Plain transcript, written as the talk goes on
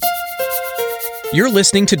You're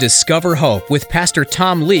listening to Discover Hope with Pastor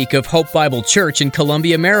Tom Leake of Hope Bible Church in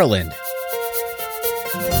Columbia, Maryland.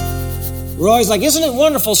 We're always like, isn't it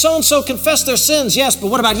wonderful? So-and-so confessed their sins. Yes, but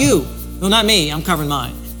what about you? No, not me. I'm covering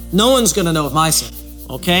mine. No one's going to know of my sin,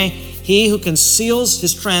 okay? He who conceals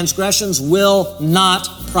his transgressions will not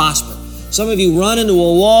prosper. Some of you run into a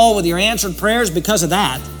wall with your answered prayers because of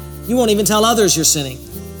that. You won't even tell others you're sinning.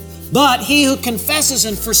 But he who confesses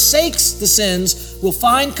and forsakes the sins will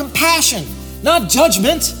find compassion, not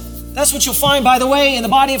judgment. That's what you'll find, by the way, in the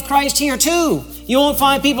body of Christ here too. You won't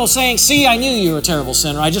find people saying, see, I knew you were a terrible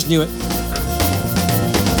sinner. I just knew it.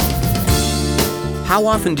 How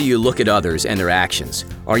often do you look at others and their actions?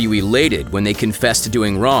 Are you elated when they confess to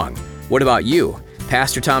doing wrong? What about you?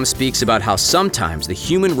 Pastor Tom speaks about how sometimes the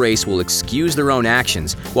human race will excuse their own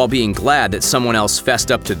actions while being glad that someone else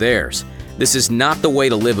fessed up to theirs. This is not the way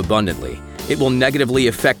to live abundantly. It will negatively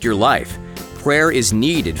affect your life. Prayer is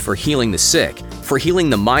needed for healing the sick, for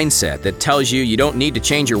healing the mindset that tells you don't need to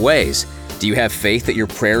change your ways. Do you have faith that your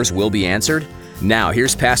prayers will be answered? Now,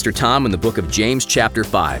 here's Pastor Tom in the book of James chapter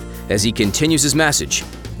 5 as he continues his message.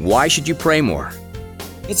 Why should you pray more?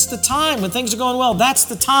 It's the time when things are going well. That's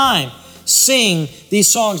the time. Sing these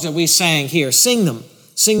songs that we sang here. Sing them.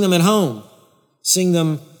 Sing them at home. Sing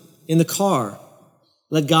them in the car.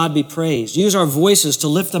 Let God be praised. Use our voices to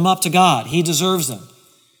lift them up to God. He deserves them.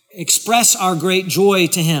 Express our great joy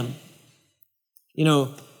to Him. You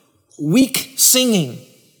know, weak singing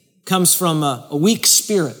comes from a weak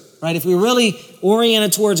spirit, right? If we're really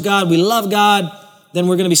oriented towards God, we love God, then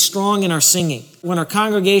we're going to be strong in our singing. When our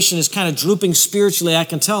congregation is kind of drooping spiritually, I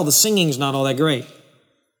can tell the singing's not all that great.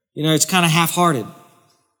 You know, it's kind of half-hearted.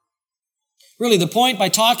 Really, the point by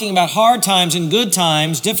talking about hard times and good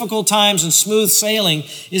times, difficult times and smooth sailing,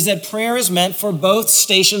 is that prayer is meant for both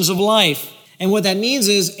stations of life. And what that means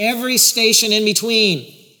is every station in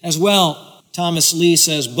between as well. Thomas Lee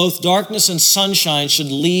says, both darkness and sunshine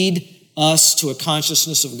should lead us to a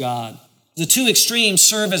consciousness of God. The two extremes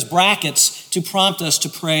serve as brackets to prompt us to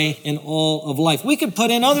pray in all of life. We could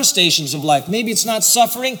put in other stations of life. Maybe it's not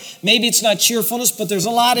suffering, maybe it's not cheerfulness, but there's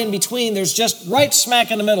a lot in between. There's just right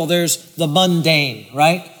smack in the middle. There's the mundane,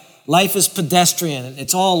 right? Life is pedestrian.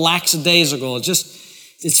 It's all lackadaisical.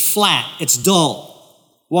 It's flat. It's dull.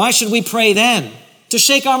 Why should we pray then? To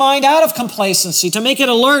shake our mind out of complacency, to make it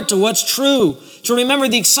alert to what's true, to remember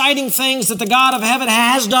the exciting things that the God of heaven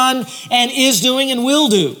has done and is doing and will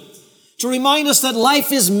do, to remind us that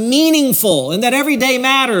life is meaningful and that every day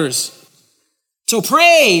matters. So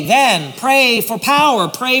pray then, pray for power,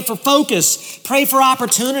 pray for focus, pray for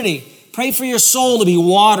opportunity, pray for your soul to be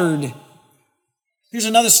watered. Here's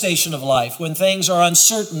another station of life when things are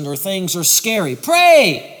uncertain or things are scary.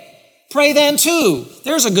 Pray. Pray then too.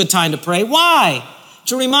 There's a good time to pray. Why?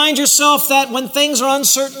 To remind yourself that when things are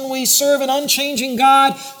uncertain, we serve an unchanging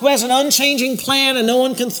God who has an unchanging plan and no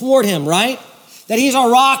one can thwart Him, right? That He's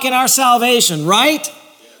our rock and our salvation, right?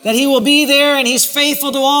 That He will be there and He's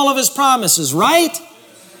faithful to all of His promises, right?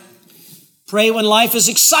 Pray when life is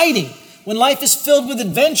exciting, when life is filled with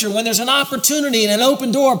adventure, when there's an opportunity and an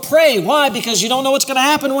open door. Pray. Why? Because you don't know what's going to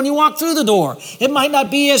happen when you walk through the door. It might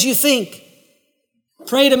not be as you think.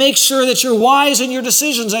 Pray to make sure that you're wise in your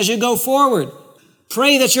decisions as you go forward.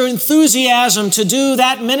 Pray that your enthusiasm to do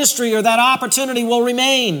that ministry or that opportunity will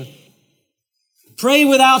remain. Pray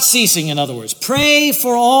without ceasing, in other words. Pray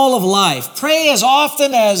for all of life. Pray as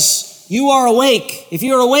often as you are awake. If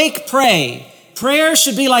you're awake, pray. Prayer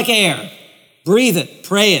should be like air. Breathe it,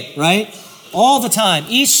 pray it, right? All the time,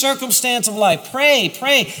 each circumstance of life. Pray,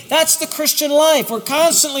 pray. That's the Christian life. We're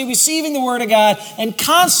constantly receiving the Word of God and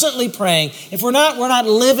constantly praying. If we're not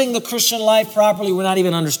living the Christian life properly. We're not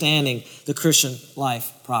even understanding the Christian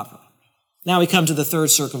life properly. Now we come to the third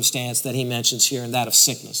circumstance that he mentions here, and that of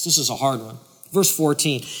sickness. This is a hard one. Verse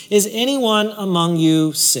 14, is anyone among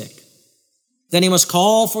you sick? Then he must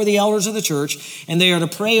call for the elders of the church, and they are to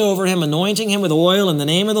pray over him, anointing him with oil in the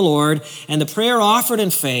name of the Lord, and the prayer offered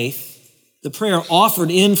in faith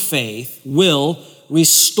will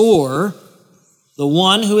restore the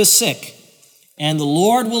one who is sick, and the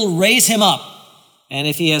Lord will raise him up. And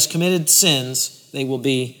if he has committed sins, they will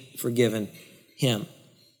be forgiven him.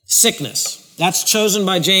 Sickness. That's chosen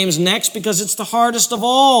by James next because it's the hardest of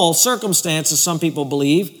all circumstances, some people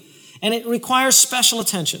believe, and it requires special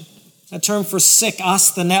attention. That term for sick,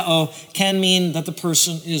 astheneo, can mean that the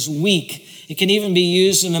person is weak. It can even be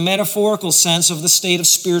used in a metaphorical sense of the state of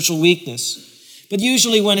spiritual weakness. But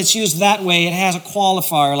usually when it's used that way, it has a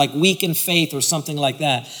qualifier like weak in faith or something like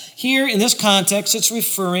that. Here, in this context, it's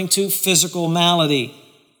referring to physical malady.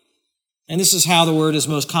 And this is how the word is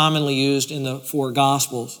most commonly used in the four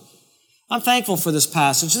Gospels. I'm thankful for this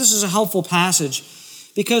passage. This is a helpful passage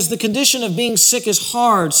because the condition of being sick is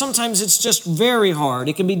hard. Sometimes it's just very hard.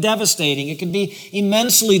 It can be devastating. It can be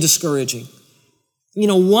immensely discouraging.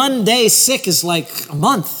 One day sick is like a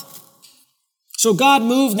month. So God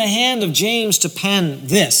moved the hand of James to pen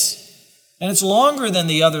this. And it's longer than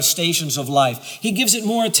the other stations of life. He gives it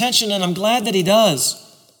more attention, and I'm glad that he does.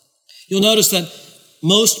 You'll notice that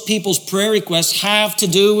most people's prayer requests have to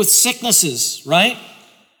do with sicknesses, right?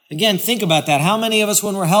 Again, think about that. How many of us,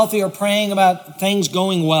 when we're healthy, are praying about things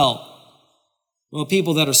going well? Well,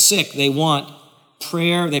 people that are sick, they want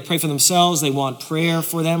prayer. They pray for themselves. They want prayer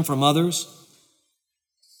for them from others.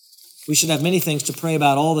 We should have many things to pray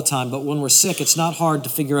about all the time, but when we're sick, it's not hard to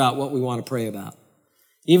figure out what we want to pray about.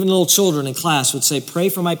 Even little children in class would say, pray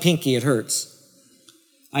for my pinky, it hurts.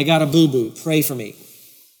 I got a boo-boo, pray for me.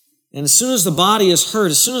 And as soon as the body is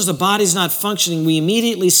hurt, as soon as the body's not functioning, we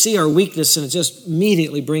immediately see our weakness, and it just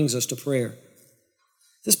immediately brings us to prayer.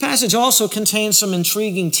 This passage also contains some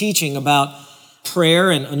intriguing teaching about prayer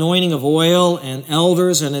and anointing of oil and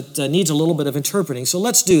elders, and it needs a little bit of interpreting. So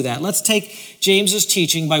let's do that. Let's take James's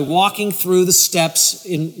teaching by walking through the steps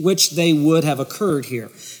in which they would have occurred here.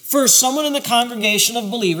 First, someone in the congregation of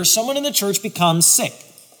believers, someone in the church becomes sick.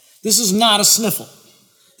 This is not a sniffle.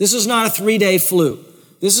 This is not a 3-day flu.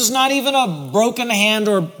 This is not even a broken hand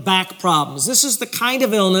or back problems. This is the kind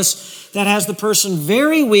of illness that has the person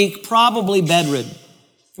very weak, probably bedridden.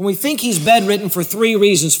 And we think he's bedridden for 3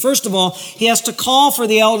 reasons. First of all, he has to call for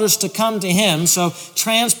the elders to come to him, so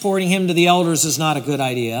transporting him to the elders is not a good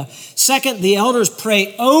idea. Second, the elders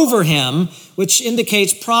pray over him, which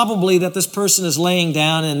indicates probably that this person is laying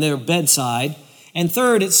down in their bedside. And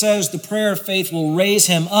third, it says the prayer of faith will raise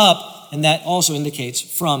him up, and that also indicates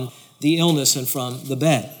from the illness and from the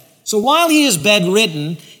bed. So while he is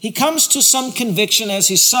bedridden, he comes to some conviction as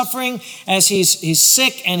he's suffering, as he's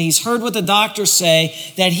sick, and he's heard what the doctors say,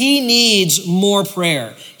 that he needs more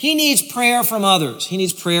prayer. He needs prayer from others. He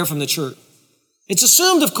needs prayer from the church. It's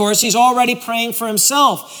assumed, of course, he's already praying for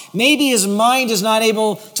himself. Maybe his mind is not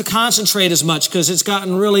able to concentrate as much because it's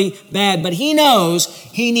gotten really bad, but he knows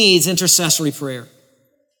he needs intercessory prayer.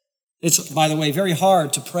 It's, by the way, very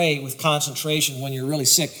hard to pray with concentration when you're really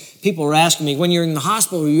sick. People were asking me, when you're in the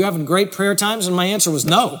hospital, are you having great prayer times? And my answer was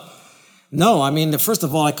no. No, I mean, first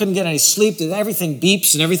of all, I couldn't get any sleep. Everything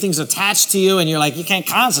beeps and everything's attached to you, and you're like, you can't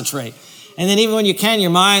concentrate. And then even when you can, your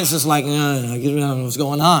mind's just like, I don't know what's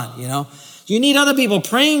going on, You need other people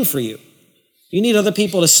praying for you. You need other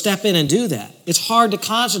people to step in and do that. It's hard to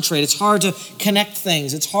concentrate. It's hard to connect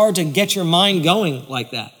things. It's hard to get your mind going like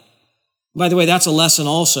that. By the way, that's a lesson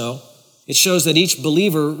also. It shows that each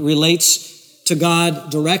believer relates to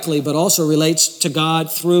God directly, but also relates to God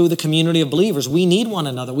through the community of believers. We need one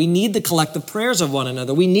another. We need the collective prayers of one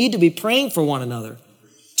another. We need to be praying for one another.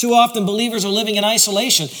 Too often believers are living in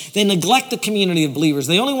isolation. They neglect the community of believers.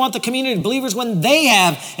 They only want the community of believers when they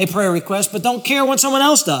have a prayer request, but don't care when someone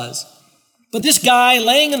else does. But this guy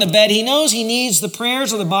laying in the bed, he knows he needs the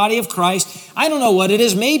prayers of the body of Christ. I don't know what it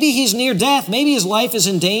is. Maybe he's near death. Maybe his life is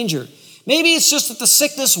in danger. Maybe it's just that the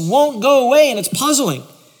sickness won't go away and it's puzzling.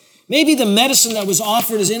 Maybe the medicine that was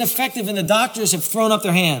offered is ineffective and the doctors have thrown up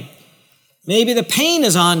their hand. Maybe the pain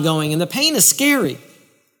is ongoing and the pain is scary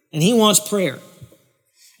and he wants prayer.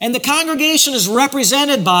 And the congregation is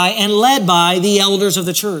represented by and led by the elders of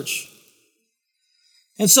the church.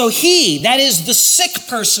 And so he, that is the sick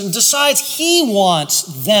person, decides he wants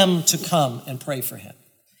them to come and pray for him.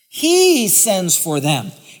 He sends for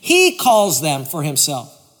them. He calls them for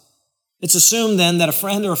himself. It's assumed then that a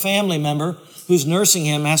friend or a family member who's nursing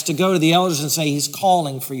him has to go to the elders and say, he's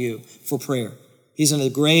calling for you for prayer. He's in a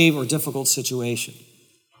grave or difficult situation.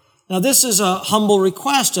 Now, this is a humble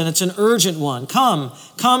request, and it's an urgent one. Come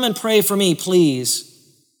and pray for me, please.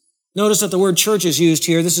 Notice that the word church is used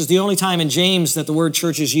here. This is the only time in James that the word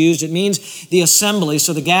church is used. It means the assembly,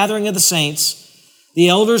 so the gathering of the saints. The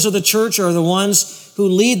elders of the church are the ones who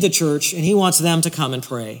lead the church, and he wants them to come and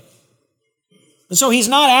pray. And so he's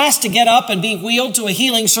not asked to get up and be wheeled to a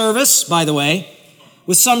healing service, by the way,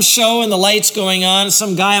 with some show and the lights going on and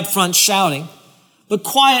some guy up front shouting. But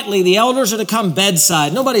quietly, the elders are to come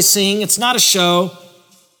bedside. Nobody's seeing. It's not a show.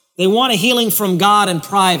 They want a healing from God in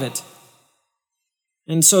private.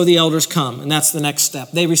 And so the elders come, and that's the next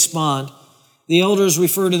step. They respond. The elders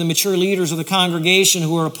refer to the mature leaders of the congregation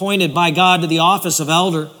who are appointed by God to the office of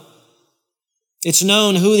elder. It's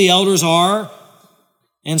known who the elders are.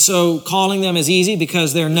 And so calling them is easy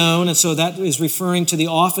because they're known, and so that is referring to the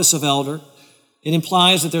office of elder. It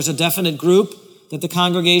implies that there's a definite group that the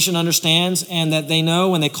congregation understands and that they know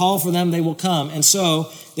when they call for them, they will come. And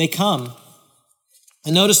so they come.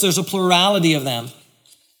 And notice there's a plurality of them.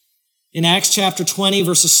 In Acts chapter 20,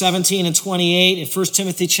 verses 17 and 28, in 1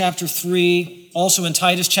 Timothy chapter 3, also in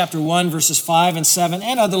Titus chapter 1, verses 5 and 7,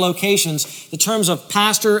 and other locations, the terms of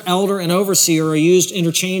pastor, elder, and overseer are used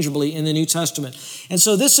interchangeably in the New Testament. And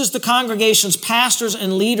so this is the congregation's pastors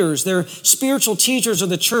and leaders. They're spiritual teachers of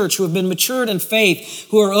the church who have been matured in faith,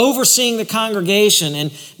 who are overseeing the congregation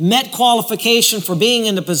and met qualification for being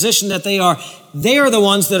in the position that they are. They are the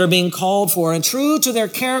ones that are being called for. And true to their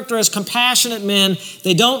character as compassionate men,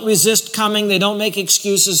 they don't resist coming. They don't make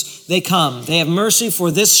excuses. They come. They have mercy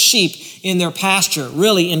for this sheep in their pasture,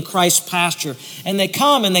 really in Christ's pasture. And they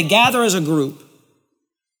come and they gather as a group.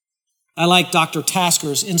 I like Dr.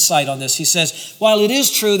 Tasker's insight on this. He says, while it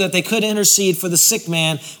is true that they could intercede for the sick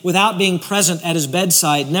man without being present at his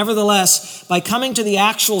bedside, nevertheless, by coming to the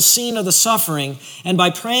actual scene of the suffering and by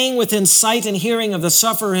praying within sight and hearing of the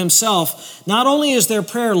sufferer himself, not only is their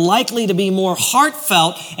prayer likely to be more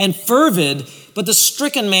heartfelt and fervid, but the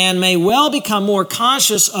stricken man may well become more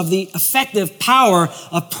conscious of the effective power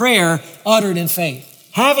of prayer uttered in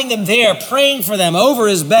faith. Having them there, praying for them over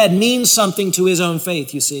his bed means something to his own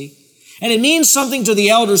faith, you see. And it means something to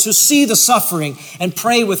the elders who see the suffering and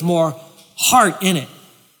pray with more heart in it.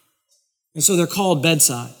 And so they're called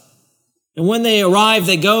bedside. And when they arrive,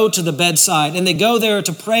 they go to the bedside and they go there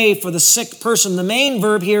to pray for the sick person. The main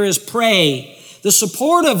verb here is pray. The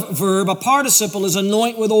supportive verb, a participle, is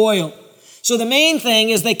anoint with oil. So the main thing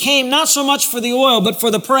is they came not so much for the oil, but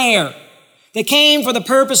for the prayer. They came for the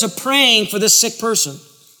purpose of praying for this sick person.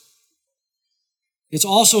 It's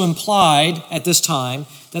also implied at this time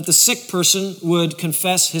that the sick person would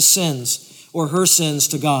confess his sins or her sins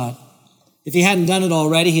to God. If he hadn't done it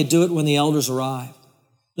already, he'd do it when the elders arrive.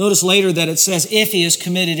 Notice later that it says, if he has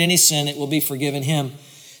committed any sin, it will be forgiven him.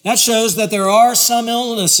 That shows that there are some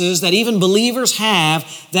illnesses that even believers have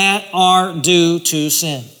that are due to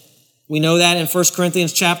sin. We know that in 1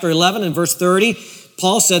 Corinthians chapter 11 and verse 30.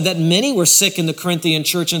 Paul said that many were sick in the Corinthian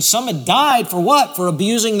church and some had died for what? For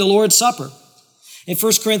abusing the Lord's Supper. In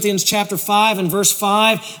 1 Corinthians chapter 5 and verse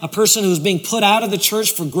 5, a person who was being put out of the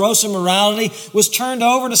church for gross immorality was turned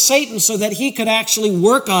over to Satan so that he could actually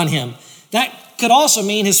work on him. That could also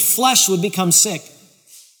mean his flesh would become sick.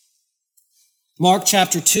 Mark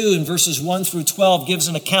chapter 2 and verses 1 through 12 gives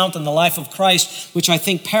an account in the life of Christ, which I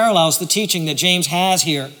think parallels the teaching that James has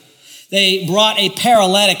here. They brought a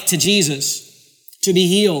paralytic to Jesus to be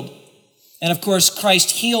healed. And of course,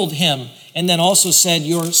 Christ healed him and then also said,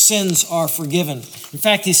 your sins are forgiven. In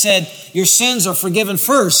fact, he said, your sins are forgiven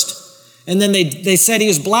first. And then they said he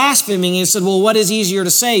was blaspheming. He said, well, what is easier to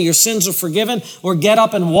say? Your sins are forgiven or get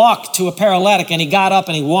up and walk to a paralytic? And he got up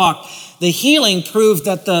and he walked. The healing proved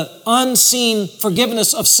that the unseen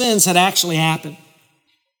forgiveness of sins had actually happened.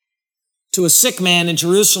 To a sick man in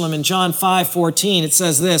Jerusalem in John 5:14, it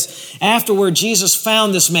says this, afterward Jesus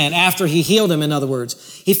found this man, after he healed him, in other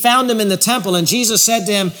words. He found him in the temple, and Jesus said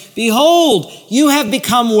to him, behold, you have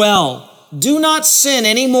become well. Do not sin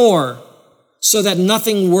anymore, so that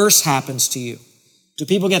nothing worse happens to you. Do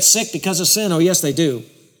people get sick because of sin? Oh, yes, they do.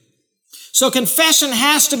 So confession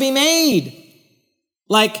has to be made.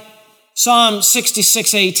 Like Psalm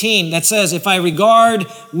 66:18 that says, if I regard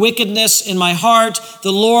wickedness in my heart,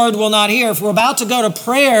 the Lord will not hear. If we're about to go to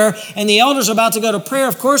prayer and the elders are about to go to prayer,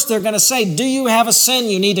 of course they're going to say, do you have a sin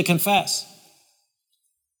you need to confess?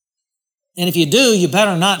 And if you do, you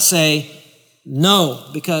better not say no,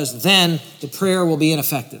 because then the prayer will be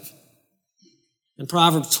ineffective. In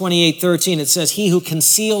Proverbs 28:13, it says, he who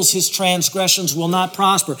conceals his transgressions will not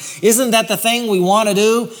prosper. Isn't that the thing we want to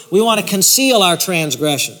do? We want to conceal our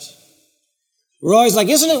transgressions. We're always like,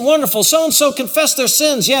 isn't it wonderful? So-and-so confessed their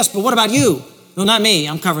sins. Yes, but what about you? No, not me.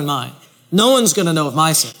 I'm covering mine. No one's going to know of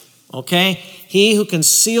my sin. Okay? He who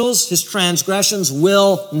conceals his transgressions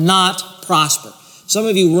will not prosper. Some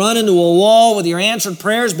of you run into a wall with your answered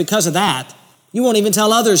prayers because of that. You won't even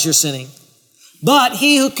tell others you're sinning. But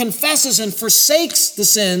he who confesses and forsakes the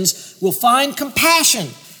sins will find compassion,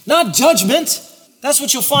 not judgment. That's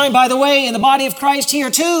what you'll find, by the way, in the body of Christ here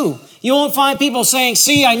too. You won't find people saying,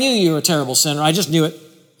 see, I knew you were a terrible sinner. I just knew it.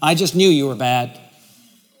 I just knew you were bad.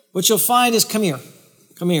 What you'll find is, come here.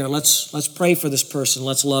 Come here. Let's pray for this person.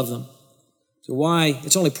 Let's love them. So why?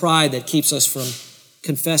 It's only pride that keeps us from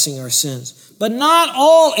confessing our sins. But not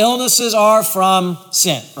all illnesses are from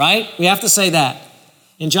sin, right? We have to say that.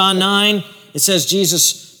 In John 9, it says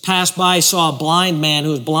Jesus passed by, saw a blind man who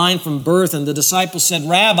was blind from birth, and the disciples said,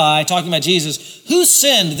 Rabbi, talking about Jesus, who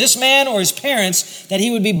sinned, this man or his parents, that he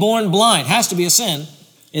would be born blind? Has to be a sin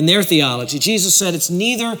in their theology. Jesus said it's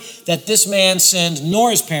neither that this man sinned nor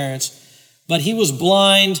his parents, but he was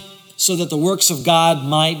blind so that the works of God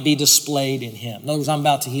might be displayed in him. In other words, I'm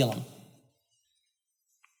about to heal him.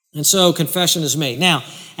 And so confession is made. Now,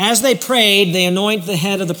 as they prayed, they anoint the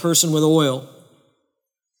head of the person with oil.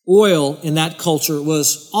 Oil in that culture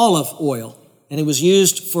was olive oil, and it was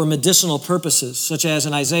used for medicinal purposes, such as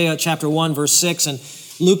in Isaiah chapter 1, verse 6, and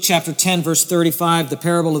Luke chapter 10, verse 35, the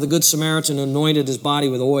parable of the Good Samaritan who anointed his body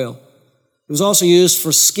with oil. It was also used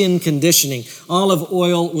for skin conditioning. Olive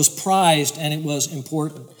oil was prized and it was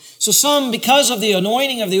important. So some, because of the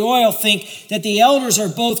anointing of the oil, think that the elders are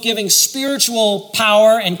both giving spiritual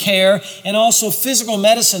power and care and also physical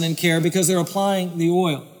medicine and care because they're applying the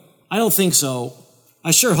oil. I don't think so.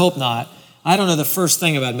 I sure hope not. I don't know the first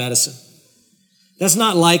thing about medicine. That's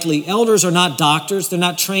not likely. Elders are not doctors. They're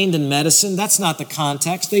not trained in medicine. That's not the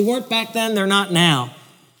context. They weren't back then. They're not now.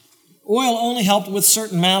 Oil only helped with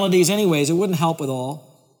certain maladies anyways. It wouldn't help with all.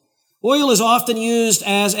 Oil is often used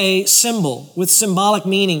as a symbol with symbolic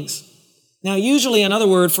meanings. Now, usually another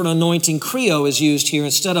word for an anointing, kreo, is used here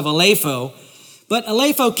instead of aleipho. But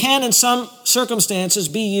aleipho can, in some circumstances,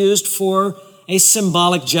 be used for a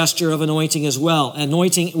symbolic gesture of anointing as well,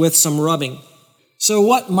 anointing with some rubbing. So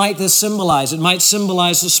what might this symbolize? It might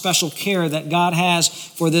symbolize the special care that God has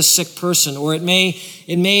for this sick person, or it may,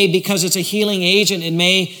 because it's a healing agent, it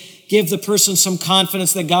may give the person some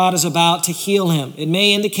confidence that God is about to heal him. It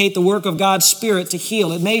may indicate the work of God's Spirit to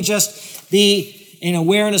heal. It may just be an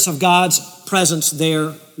awareness of God's presence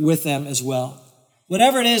there with them as well.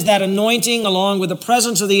 Whatever it is, that anointing, along with the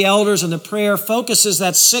presence of the elders and the prayer, focuses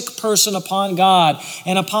that sick person upon God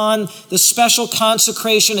and upon the special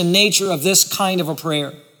consecration and nature of this kind of a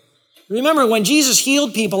prayer. Remember, when Jesus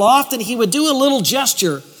healed people, often he would do a little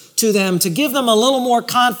gesture to them to give them a little more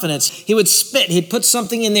confidence. He would spit, he'd put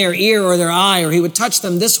something in their ear or their eye, or he would touch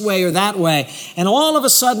them this way or that way. And all of a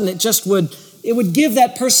sudden, it would give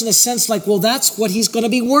that person a sense like, well, that's what he's going to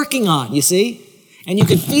be working on, you see? And you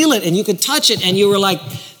could feel it and you could touch it and you were like,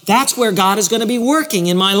 that's where God is going to be working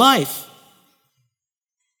in my life.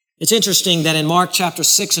 It's interesting that in Mark chapter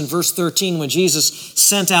 6 and verse 13, when Jesus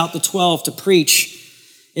sent out the 12 to preach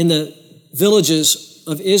in the villages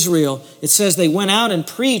of Israel, it says they went out and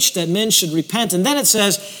preached that men should repent. And then it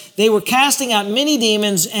says they were casting out many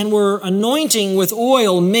demons and were anointing with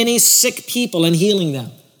oil many sick people and healing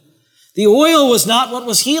them. The oil was not what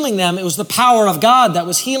was healing them. It was the power of God that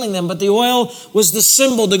was healing them. But the oil was the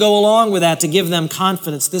symbol to go along with that, to give them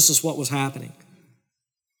confidence. This is what was happening.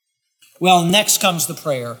 Well, next comes the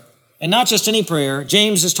prayer. And not just any prayer.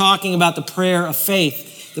 James is talking about the prayer of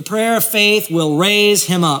faith. The prayer of faith will raise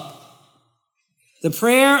him up. The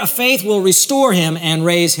prayer of faith will restore him and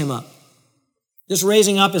raise him up. This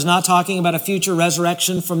raising up is not talking about a future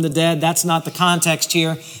resurrection from the dead. That's not the context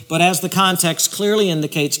here. But as the context clearly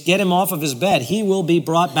indicates, get him off of his bed. He will be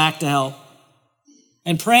brought back to health.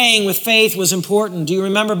 And praying with faith was important. Do you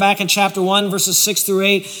remember back in chapter 1, verses 6 through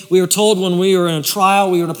 8, we were told when we were in a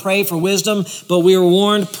trial, we were to pray for wisdom, but we were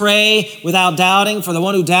warned, pray without doubting, for the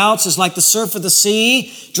one who doubts is like the surf of the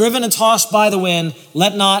sea, driven and tossed by the wind.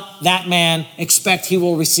 Let not that man expect he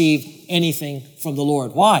will receive anything from the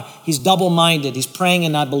Lord. Why? He's double-minded. He's praying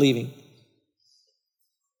and not believing.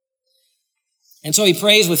 And so he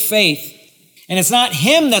prays with faith. And it's not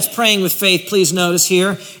him that's praying with faith, please notice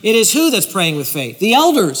here. It is who that's praying with faith? The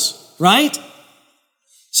elders, right?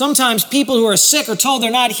 Sometimes people who are sick are told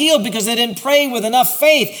they're not healed because they didn't pray with enough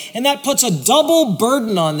faith. And that puts a double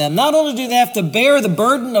burden on them. Not only do they have to bear the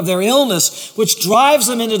burden of their illness, which drives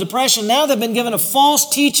them into depression, now they've been given a false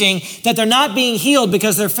teaching that they're not being healed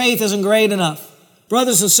because their faith isn't great enough.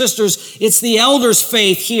 Brothers and sisters, it's the elders'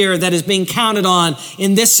 faith here that is being counted on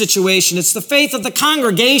in this situation. It's the faith of the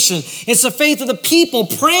congregation. It's the faith of the people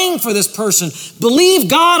praying for this person. Believe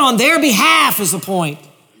God on their behalf is the point.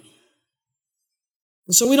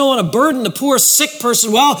 And so we don't want to burden the poor sick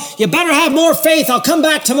person. Well, you better have more faith. I'll come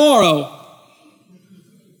back tomorrow.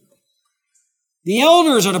 The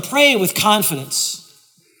elders are to pray with confidence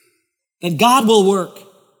that God will work.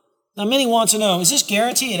 Now, many want to know, is this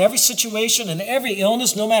guaranteed in every situation, in every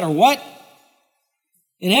illness, no matter what?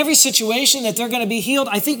 In every situation that they're going to be healed?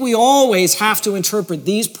 I think we always have to interpret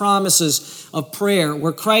these promises of prayer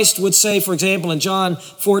where Christ would say, for example, in John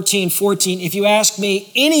 14:14, if you ask me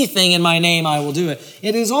anything in my name, I will do it.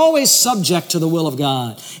 It is always subject to the will of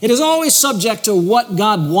God. It is always subject to what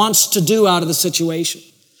God wants to do out of the situation.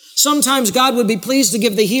 Sometimes God would be pleased to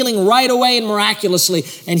give the healing right away and miraculously,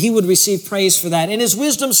 and he would receive praise for that. In his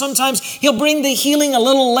wisdom, sometimes he'll bring the healing a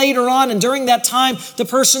little later on, and during that time, the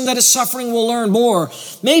person that is suffering will learn more.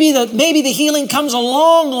 Maybe the healing comes a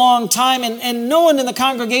long, long time, and no one in the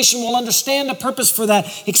congregation will understand the purpose for that,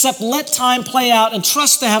 except let time play out and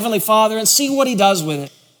trust the Heavenly Father and see what he does with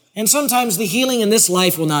it. And sometimes the healing in this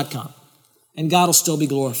life will not come, and God will still be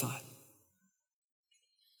glorified.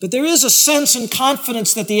 But there is a sense and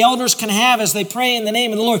confidence that the elders can have as they pray in the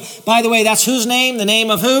name of the Lord. By the way, that's whose name? The name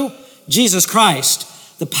of who? Jesus Christ.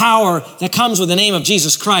 The power that comes with the name of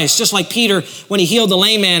Jesus Christ. Just like Peter, when he healed the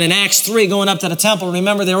lame man in Acts 3, going up to the temple.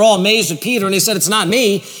 Remember, they were all amazed at Peter, and he said, it's not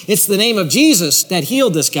me, it's the name of Jesus that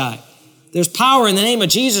healed this guy. There's power in the name of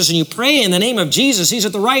Jesus, and you pray in the name of Jesus. He's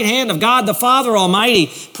at the right hand of God the Father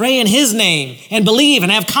Almighty. Pray in His name and believe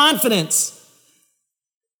and have confidence.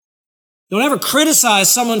 Don't ever criticize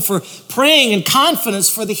someone for praying in confidence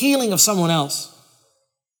for the healing of someone else.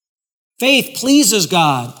 Faith pleases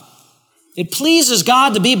God. It pleases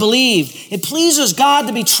God to be believed. It pleases God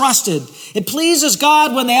to be trusted. It pleases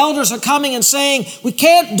God when the elders are coming and saying, we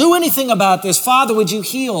can't do anything about this. Father, would you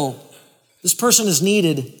heal? This person is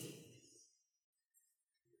needed.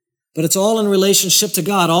 But it's all in relationship to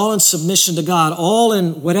God, all in submission to God, all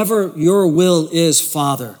in whatever your will is,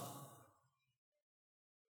 Father.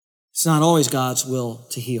 It's not always God's will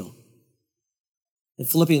to heal. In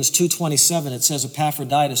Philippians 2:27, it says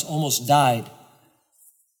Epaphroditus almost died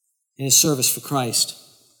in his service for Christ.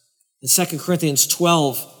 In 2 Corinthians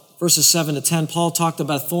 12, verses 7 to 10, Paul talked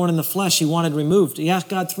about a thorn in the flesh he wanted removed. He asked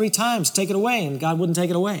God 3 times, take it away, and God wouldn't take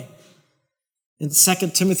it away. In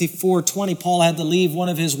 2 Timothy 4:20, Paul had to leave one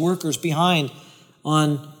of his workers behind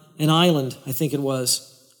on an island, I think it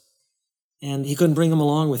was, and he couldn't bring him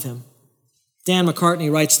along with him. Dan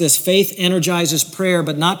McCartney writes this, faith energizes prayer,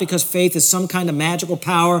 but not because faith is some kind of magical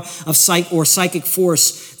power of psychic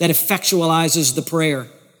force that effectualizes the prayer.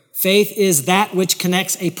 Faith is that which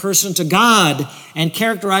connects a person to God and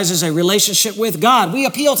characterizes a relationship with God. We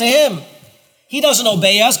appeal to Him. He doesn't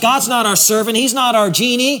obey us. God's not our servant. He's not our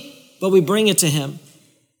genie, but we bring it to Him.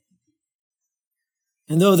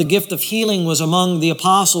 And though the gift of healing was among the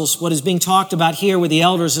apostles, what is being talked about here with the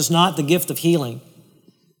elders is not the gift of healing.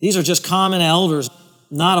 These are just common elders,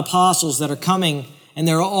 not apostles, that are coming, and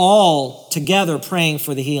they're all together praying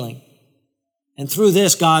for the healing. And through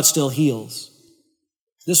this, God still heals.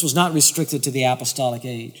 This was not restricted to the apostolic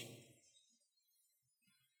age.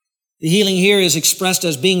 The healing here is expressed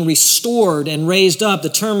as being restored and raised up. The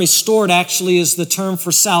term restored actually is the term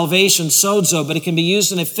for salvation, sozo, but it can be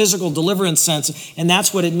used in a physical deliverance sense, and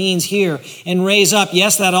that's what it means here. And raise up,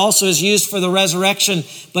 yes, that also is used for the resurrection,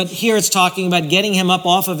 but here it's talking about getting him up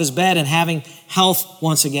off of his bed and having health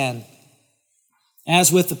once again.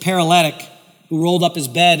 As with the paralytic who rolled up his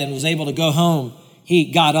bed and was able to go home,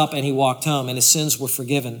 he got up and he walked home, and his sins were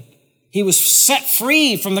forgiven. He was set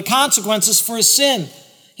free from the consequences for his sin.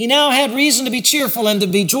 He now had reason to be cheerful and to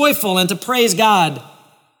be joyful and to praise God.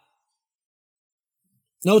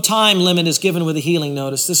 No time limit is given with the healing,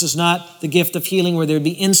 notice. This is not the gift of healing where there'd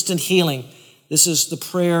be instant healing. This is the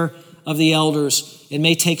prayer of the elders. It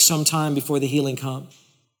may take some time before the healing comes.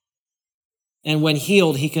 And when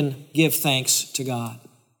healed, he can give thanks to God.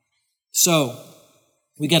 So,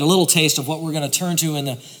 we get a little taste of what we're going to turn to in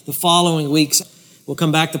the following weeks. We'll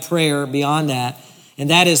come back to prayer beyond that, and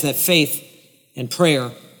that is that faith and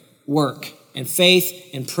prayer work. And faith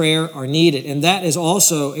and prayer are needed. And that is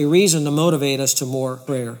also a reason to motivate us to more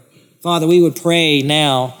prayer. Father, we would pray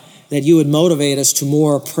now that you would motivate us to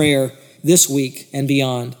more prayer this week and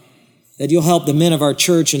beyond. That you'll help the men of our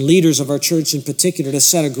church and leaders of our church in particular to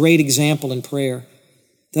set a great example in prayer.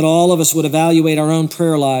 That all of us would evaluate our own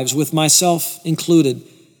prayer lives, with myself included,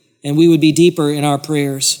 and we would be deeper in our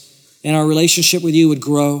prayers, and our relationship with you would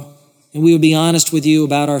grow. And we would be honest with you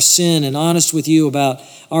about our sin and honest with you about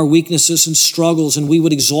our weaknesses and struggles. And we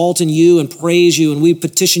would exalt in you and praise you, and we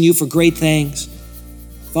petition you for great things.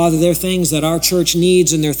 Father, there are things that our church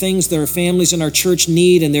needs, and there are things that our families in our church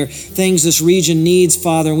need, and there are things this region needs,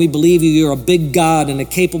 Father. And we believe you're a big God and a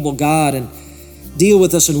capable God. And deal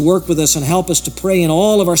with us and work with us and help us to pray in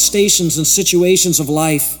all of our stations and situations of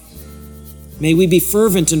life. May we be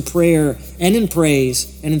fervent in prayer and in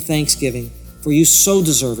praise and in thanksgiving, for you so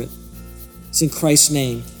deserve it. It's in Christ's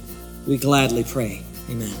name we gladly pray.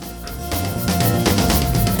 Amen.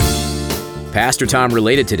 Pastor Tom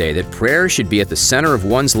related today that prayer should be at the center of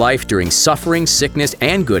one's life during suffering, sickness,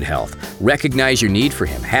 and good health. Recognize your need for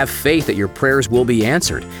Him. Have faith that your prayers will be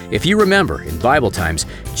answered. If you remember, in Bible times,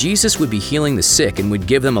 Jesus would be healing the sick and would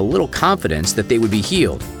give them a little confidence that they would be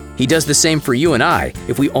healed. He does the same for you and I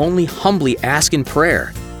if we only humbly ask in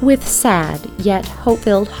prayer. With sad yet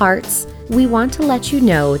hope-filled hearts, we want to let you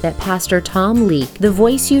know that Pastor Tom Leake, the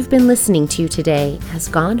voice you've been listening to today, has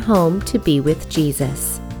gone home to be with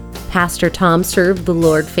Jesus. Pastor Tom served the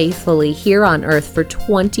Lord faithfully here on earth for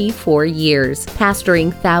 24 years,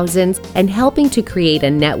 pastoring thousands and helping to create a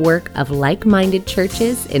network of like-minded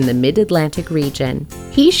churches in the Mid-Atlantic region.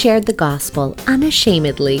 He shared the gospel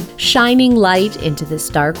unashamedly, shining light into this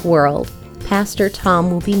dark world. Pastor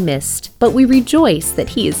Tom will be missed, but we rejoice that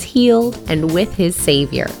he is healed and with his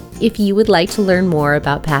Savior. If you would like to learn more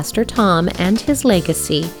about Pastor Tom and his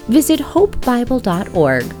legacy, visit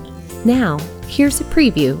hopebible.org. Now, here's a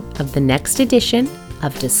preview of the next edition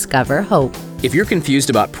of Discover Hope. If you're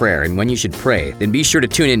confused about prayer and when you should pray, then be sure to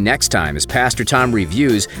tune in next time as Pastor Tom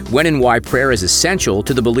reviews when and why prayer is essential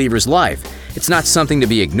to the believer's life. It's not something to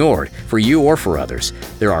be ignored, for you or for others.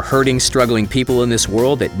 There are hurting, struggling people in this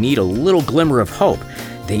world that need a little glimmer of hope.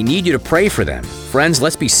 They need you to pray for them. Friends,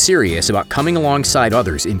 let's be serious about coming alongside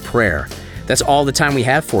others in prayer. That's all the time we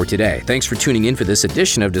have for today. Thanks for tuning in for this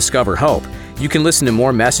edition of Discover Hope. You can listen to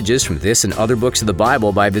more messages from this and other books of the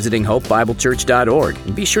Bible by visiting hopebiblechurch.org.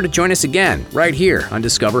 And be sure to join us again right here on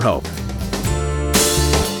Discover Hope.